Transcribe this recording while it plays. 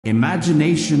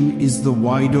Imagination is the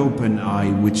wide-open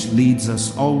eye which leads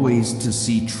us always to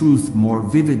see truth more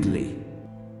vividly.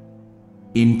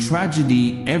 In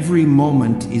tragedy, every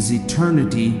moment is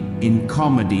eternity. In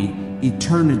comedy,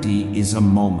 eternity is a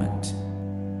moment.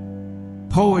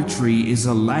 Poetry is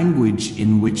a language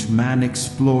in which man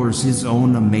explores his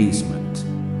own amazement.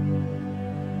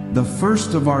 The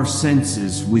first of our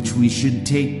senses which we should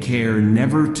take care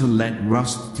never to let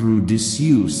rust through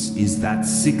disuse is that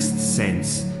sixth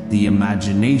sense, the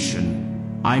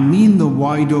imagination. I mean the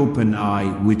wide-open eye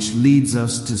which leads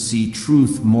us to see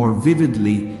truth more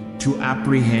vividly, to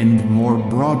apprehend more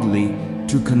broadly,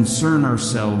 to concern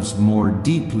ourselves more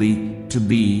deeply, to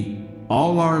be,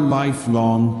 all our life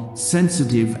long,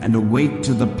 sensitive and awake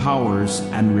to the powers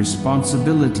and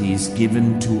responsibilities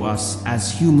given to us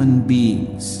as human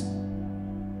beings.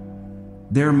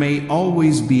 There may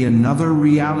always be another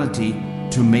reality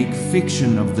to make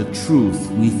fiction of the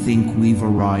truth we think we've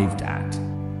arrived at.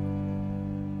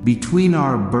 Between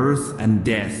our birth and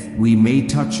death we may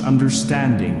touch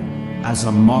understanding, as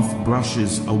a moth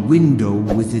brushes a window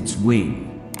with its wing.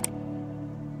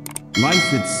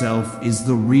 Life itself is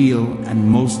the real and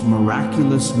most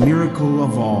miraculous miracle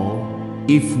of all.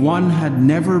 If one had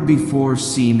never before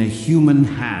seen a human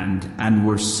hand and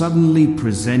were suddenly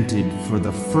presented for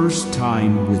the first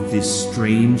time with this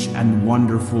strange and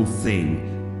wonderful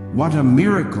thing, what a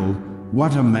miracle,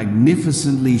 what a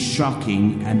magnificently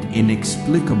shocking and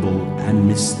inexplicable and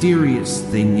mysterious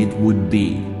thing it would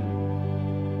be.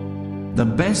 The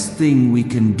best thing we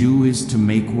can do is to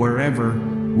make wherever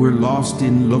we're lost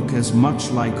in look as much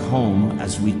like home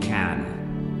as we can.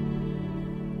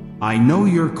 I know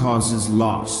your cause is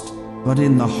lost, but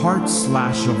in the heart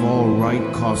slash of all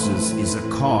right causes is a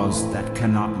cause that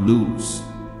cannot lose.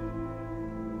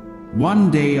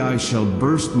 One day I shall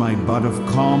burst my bud of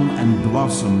calm and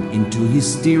blossom into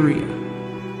hysteria.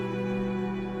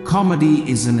 Comedy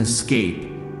is an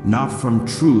escape, not from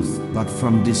truth but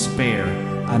from despair,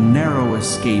 a narrow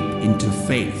escape into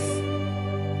faith.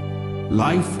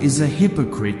 Life is a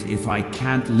hypocrite if I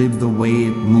can't live the way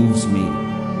it moves me.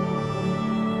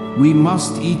 We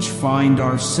must each find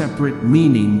our separate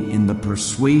meaning in the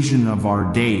persuasion of our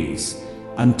days,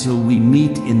 until we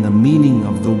meet in the meaning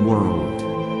of the world.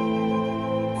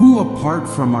 Who apart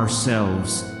from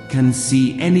ourselves can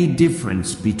see any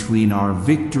difference between our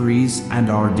victories and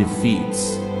our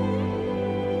defeats?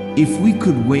 If we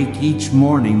could wake each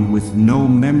morning with no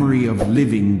memory of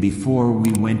living before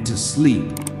we went to sleep,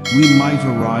 we might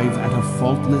arrive at a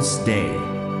faultless day.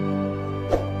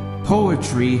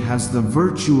 Poetry has the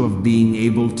virtue of being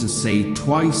able to say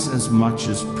twice as much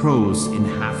as prose in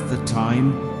half the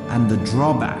time, and the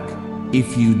drawback,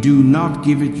 if you do not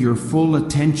give it your full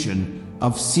attention,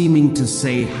 of seeming to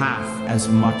say half as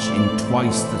much in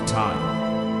twice the time.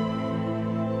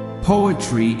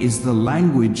 Poetry is the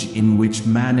language in which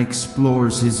man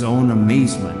explores his own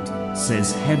amazement,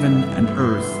 says heaven and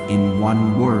earth in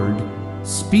one word,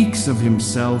 speaks of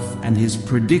himself and his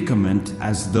predicament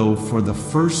as though for the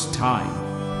first time.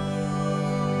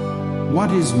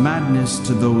 What is madness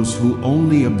to those who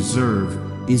only observe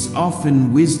is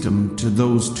often wisdom to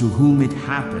those to whom it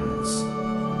happens.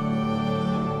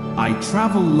 I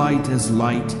travel light as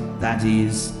light, that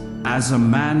is, as a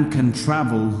man can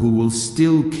travel who will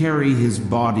still carry his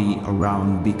body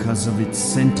around because of its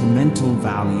sentimental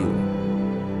value.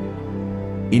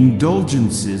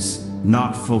 Indulgences,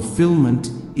 not fulfillment,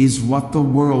 is what the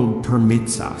world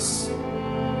permits us.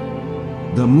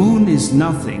 The moon is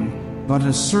nothing but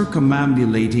a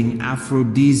circumambulating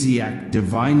aphrodisiac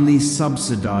divinely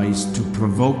subsidized to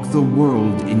provoke the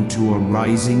world into a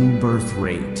rising birth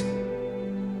rate.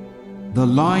 The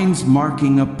lines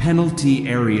marking a penalty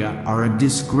area are a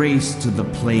disgrace to the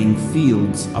playing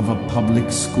fields of a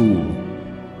public school.